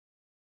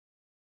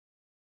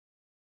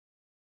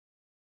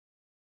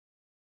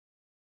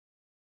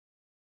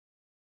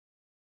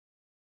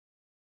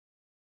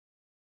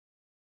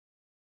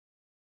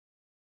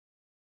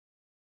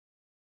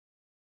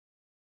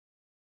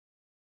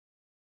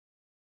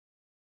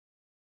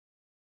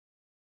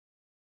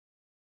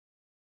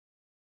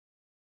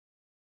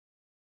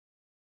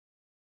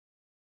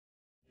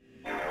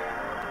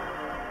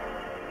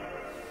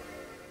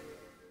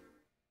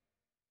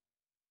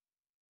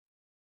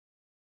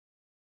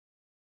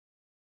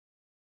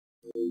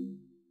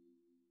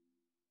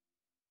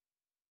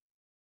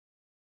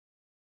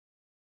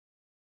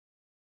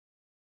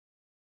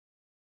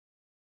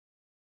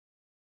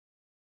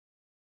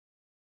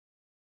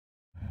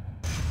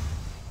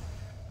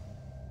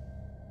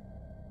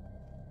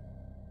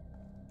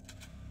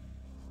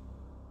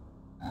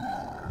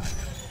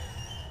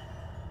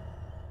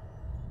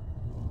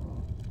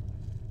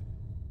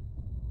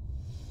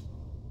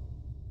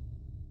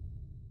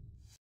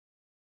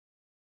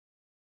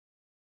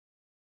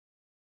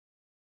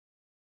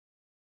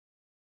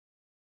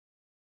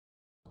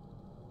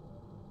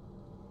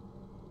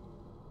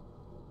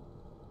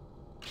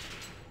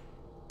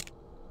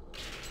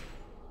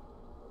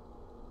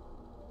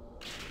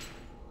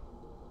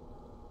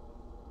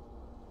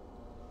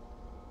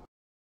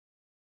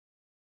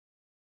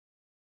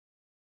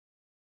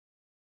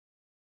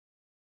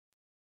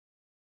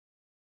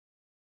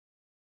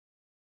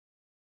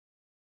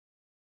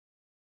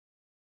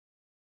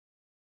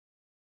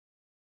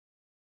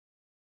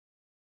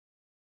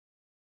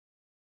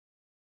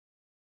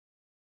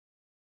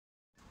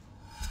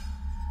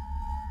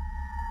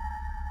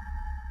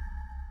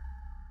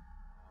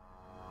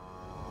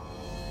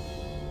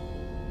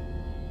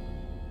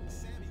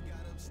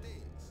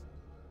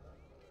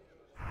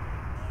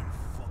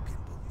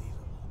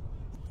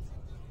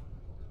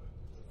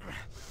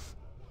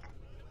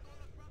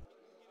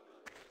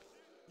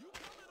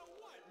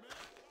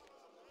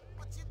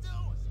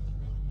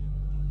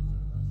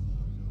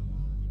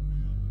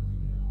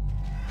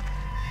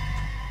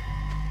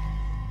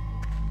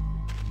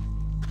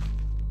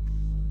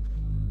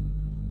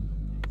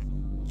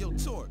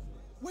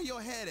Where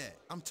your head at?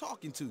 I'm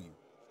talking to you.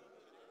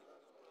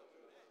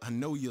 I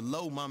know you're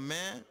low, my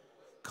man.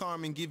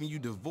 Carmen giving you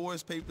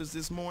divorce papers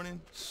this morning?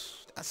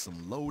 That's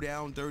some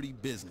low-down, dirty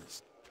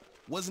business.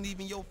 Wasn't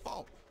even your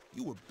fault.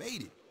 You were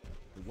baited.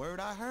 The word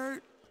I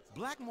heard,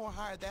 Blackmore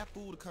hired that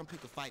fool to come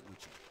pick a fight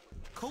with you.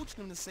 Coached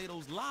him to say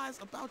those lies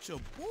about your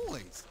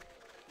boys.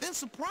 Then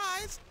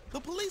surprise, the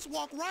police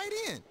walked right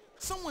in.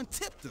 Someone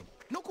tipped him.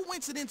 No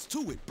coincidence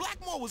to it.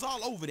 Blackmore was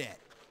all over that.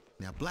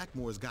 Now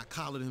Blackmore's got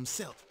collared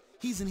himself.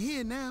 He's in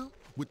here now,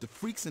 with the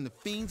freaks and the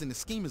fiends and the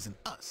schemers and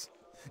us.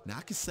 Now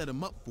I can set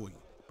him up for you,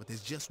 but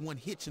there's just one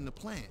hitch in the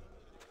plan.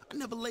 I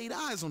never laid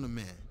eyes on the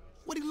man.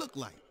 What'd he look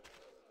like?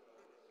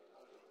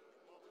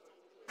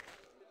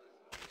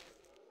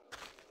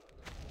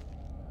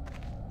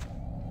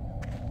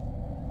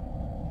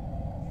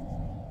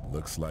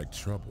 Looks like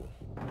trouble.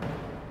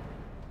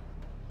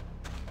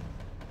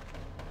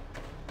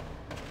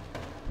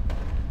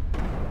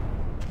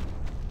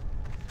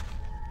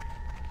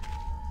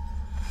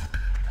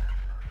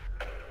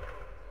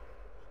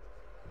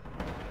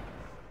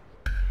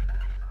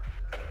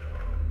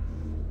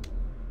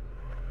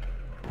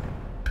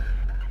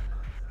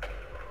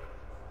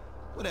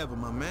 Whatever,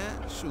 my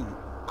man. Shoot,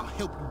 I'll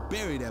help you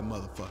bury that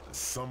motherfucker.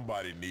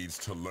 Somebody needs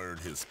to learn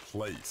his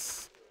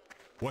place.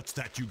 What's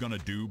that you gonna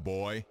do,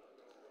 boy?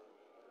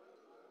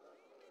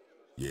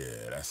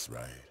 Yeah, that's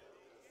right.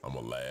 I'm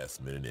a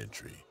last-minute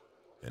entry,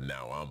 and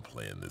now I'm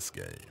playing this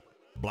game.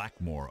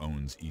 Blackmore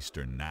owns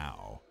Eastern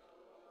now,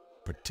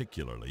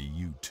 particularly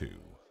you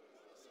two.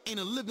 Ain't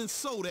a living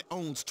soul that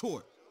owns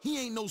Tort. He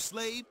ain't no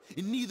slave,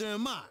 and neither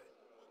am I.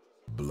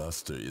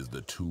 Bluster is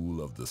the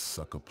tool of the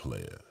sucker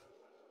player.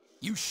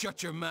 You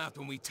shut your mouth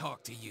when we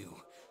talk to you.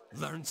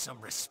 Learn some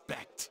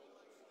respect.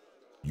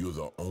 You're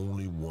the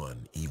only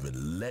one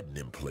even letting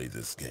him play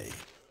this game.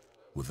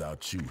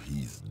 Without you,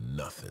 he's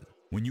nothing.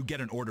 When you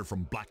get an order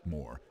from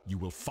Blackmore, you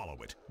will follow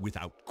it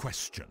without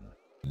question.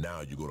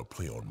 Now you're gonna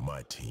play on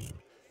my team.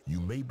 You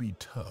may be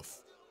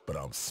tough, but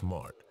I'm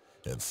smart,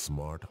 and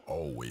smart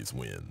always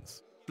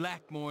wins.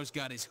 Blackmore's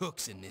got his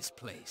hooks in this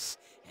place,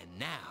 and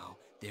now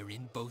they're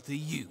in both of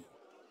you.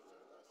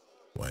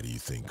 Why do you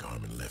think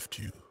Carmen left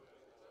you?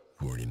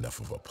 You weren't enough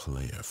of a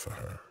player for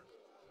her.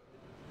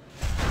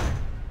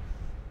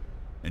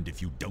 And if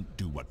you don't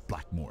do what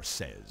Blackmore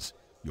says,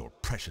 your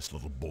precious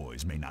little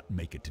boys may not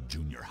make it to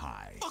junior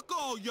high. Fuck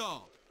all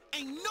y'all!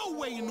 Ain't no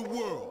way in the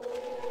world!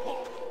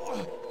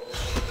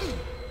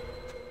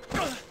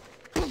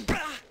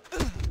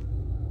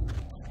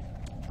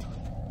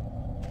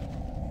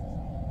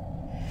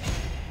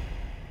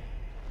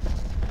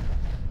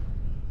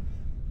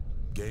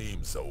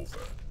 Game's over.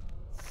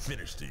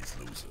 Finish these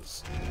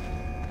losers.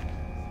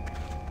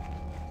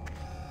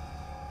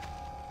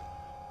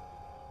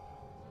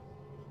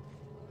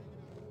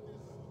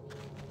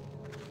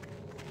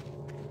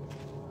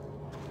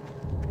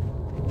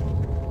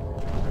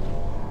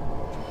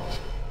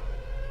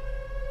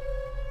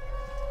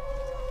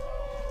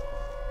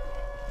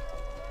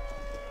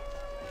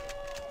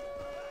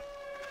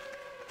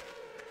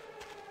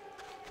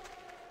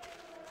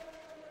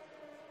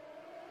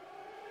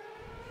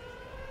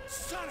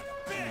 Son of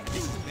a bitch!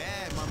 You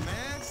bad, my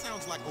man.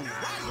 Sounds like a riot.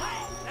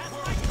 That's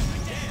right!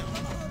 Damn.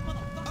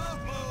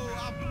 Oh,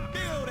 I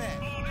feel that.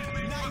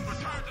 Nice.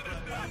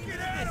 Look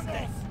at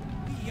this!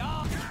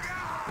 Y'all!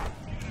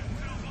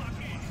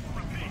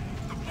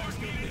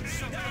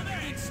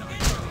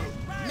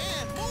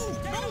 Man, move!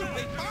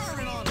 They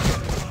firing on us.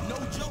 No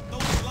joke, those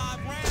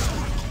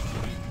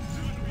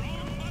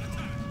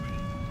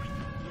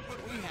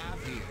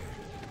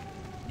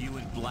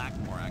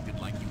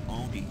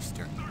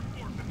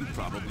You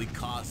probably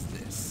caused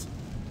this.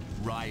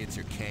 Riots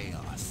are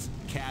chaos.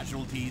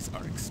 Casualties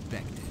are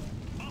expected.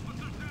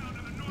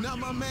 Now,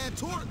 my man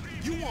Torque,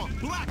 you want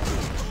black?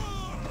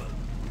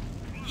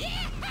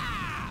 Yeah!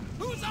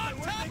 Who's on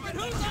top and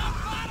who's on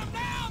bottom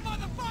now,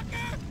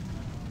 motherfucker?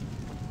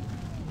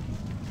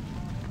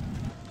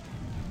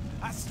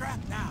 I strap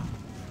now.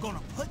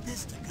 Gonna put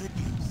this to good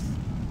use.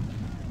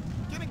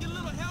 Can I get a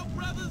little help,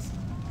 brothers?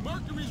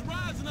 Mercury's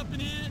rising up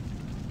in here.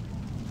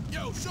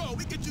 Yo, sure,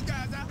 we get you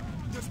guys out.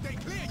 Just stay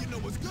clear, you know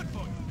what's good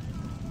for you.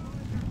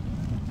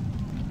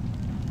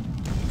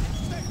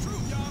 Stay true,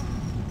 y'all.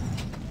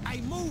 Hey,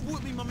 move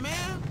with me, my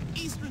man.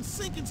 Eastern's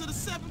sinking to the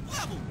 7th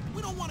level.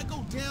 We don't want to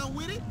go down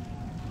with it.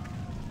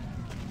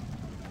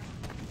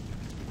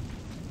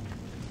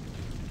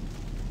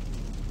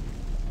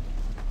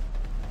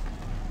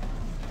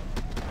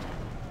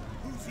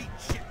 Who's eating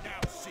shit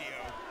down, CO?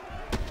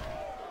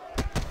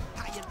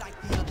 How you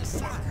like the other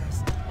side?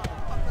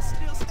 Motherfucker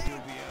still standing.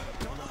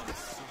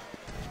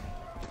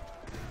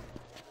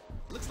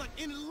 Looks like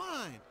end of the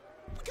line.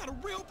 We got a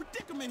real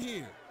predicament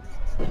here.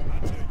 I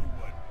tell you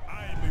what,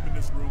 I ain't leaving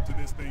this room till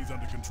this thing's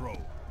under control.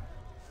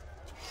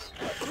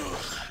 Get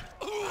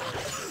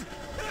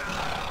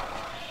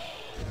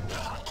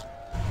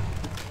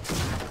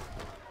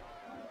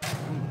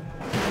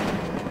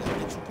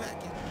you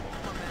back in.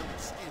 My man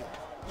with skill.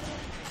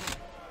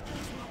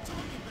 That's what I'm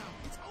talking about.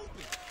 It's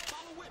open.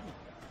 Follow with me.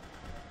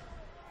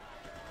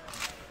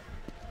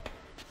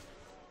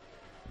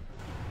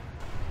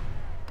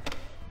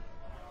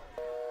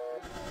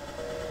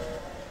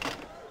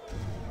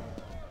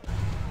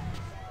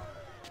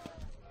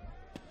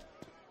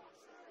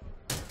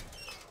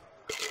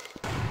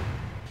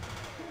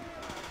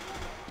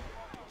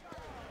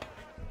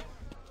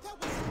 That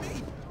wasn't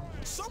me.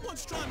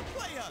 Someone's trying to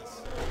play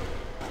us.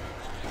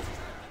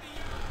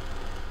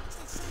 What's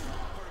that sound?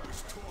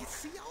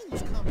 It's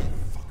CO's coming.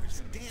 It's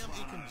damn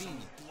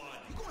inconvenient.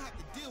 You're gonna have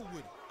to deal with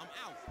it. I'm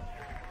out.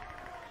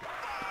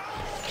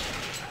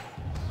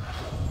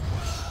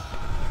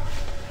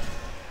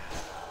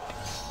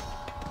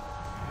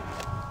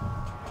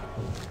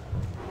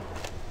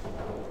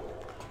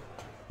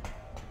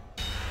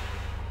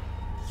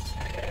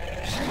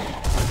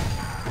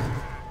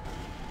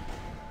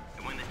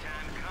 And when the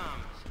time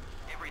comes,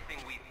 everything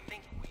we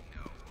think we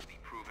know will be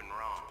proven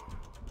wrong.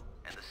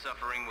 And the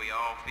suffering we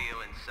all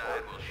feel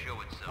inside will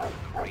show itself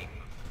in the rape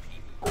of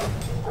people.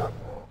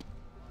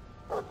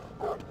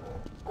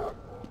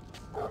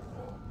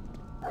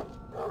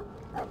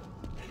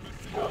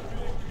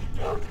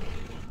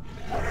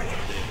 There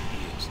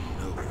is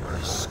no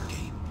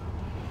escape.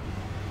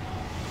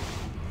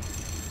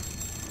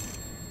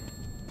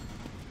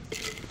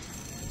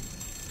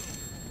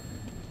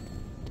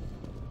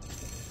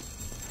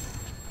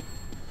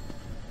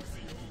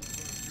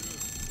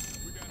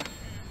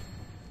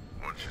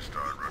 Once you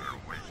start running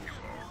away, you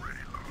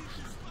already lost.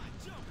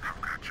 I've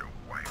got your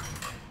wife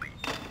on a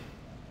lead.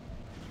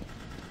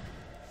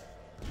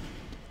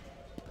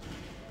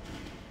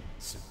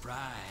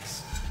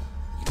 Surprise.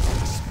 You were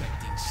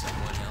expecting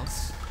someone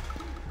else?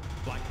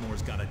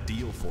 Blackmore's got a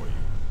deal for you.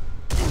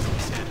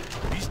 Said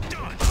he's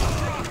done.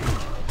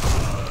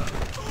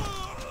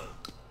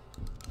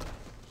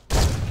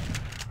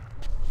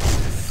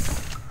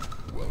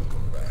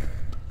 Welcome back.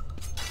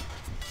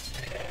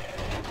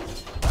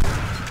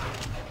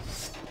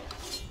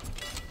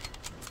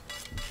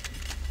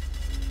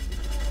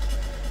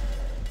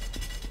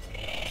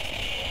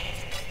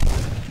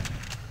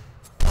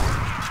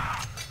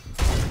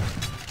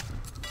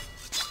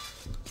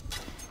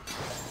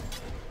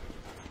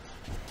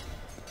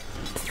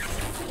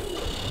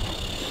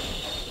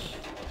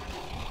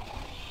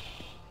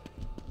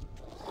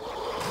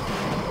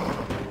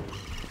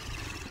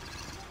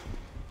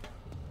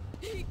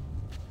 He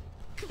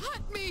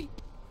got me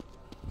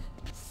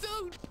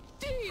so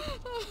deep.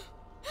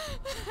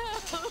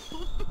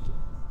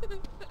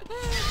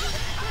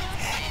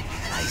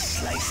 I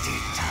sliced her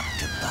top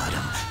to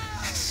bottom,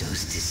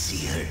 so's to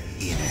see her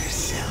inner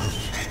self.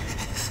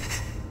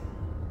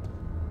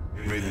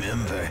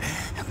 Remember,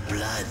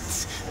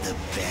 blood's the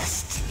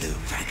best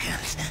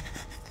lubricant.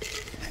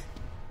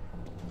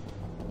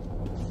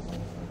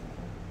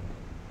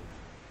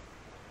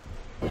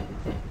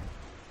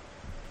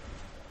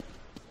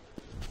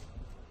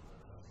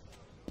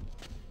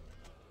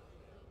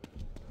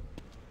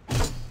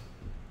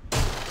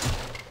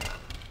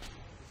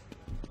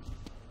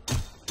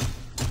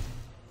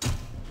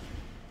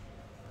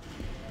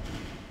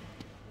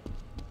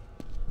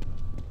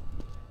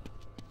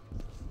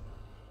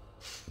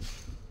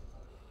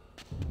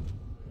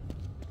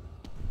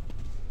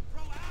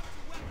 Throw out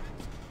your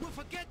weapons. We'll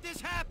forget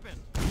this happened.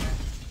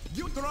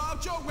 You throw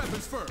out your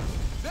weapons first,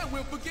 then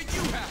we'll forget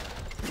you happened.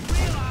 You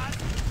realize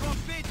your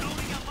bid's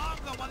only get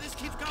longer while this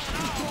keeps going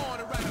Go on. on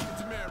and write up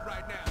the Tamara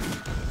right now.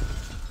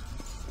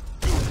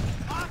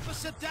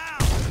 Officer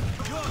down.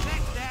 You're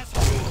next,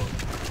 asshole.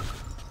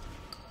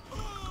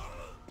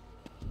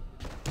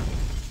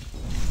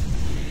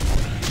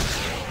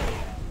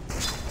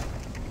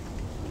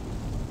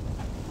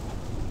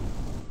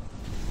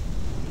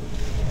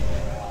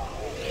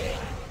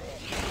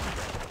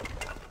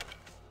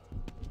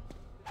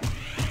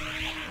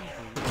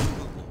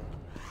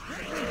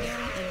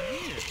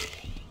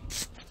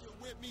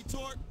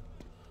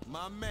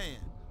 My man,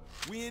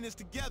 we in this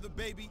together,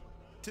 baby.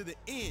 To the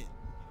end,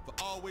 for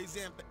always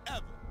and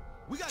forever.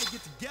 We gotta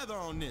get together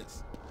on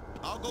this.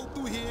 I'll go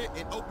through here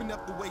and open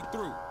up the way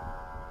through.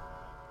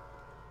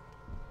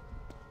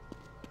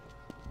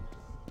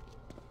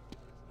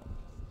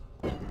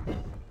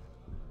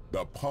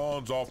 The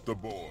pawn's off the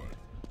board.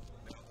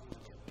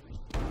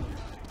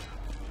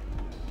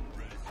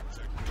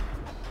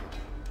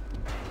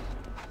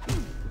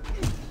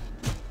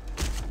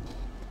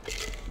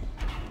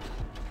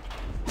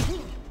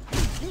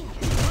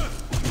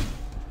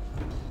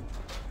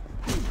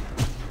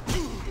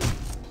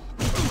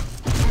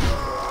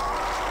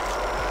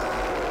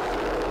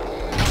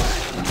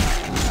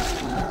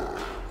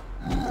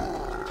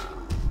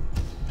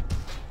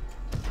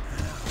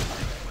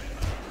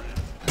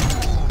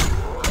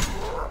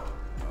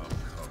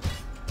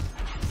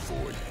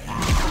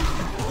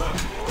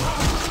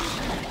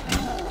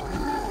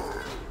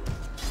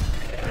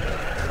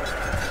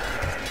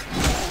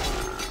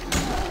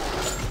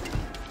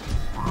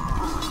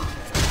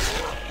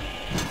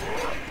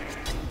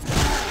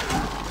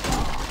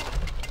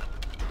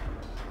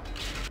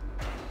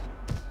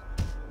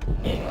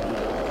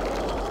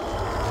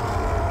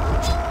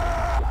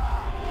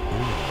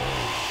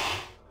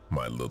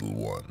 My little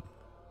one.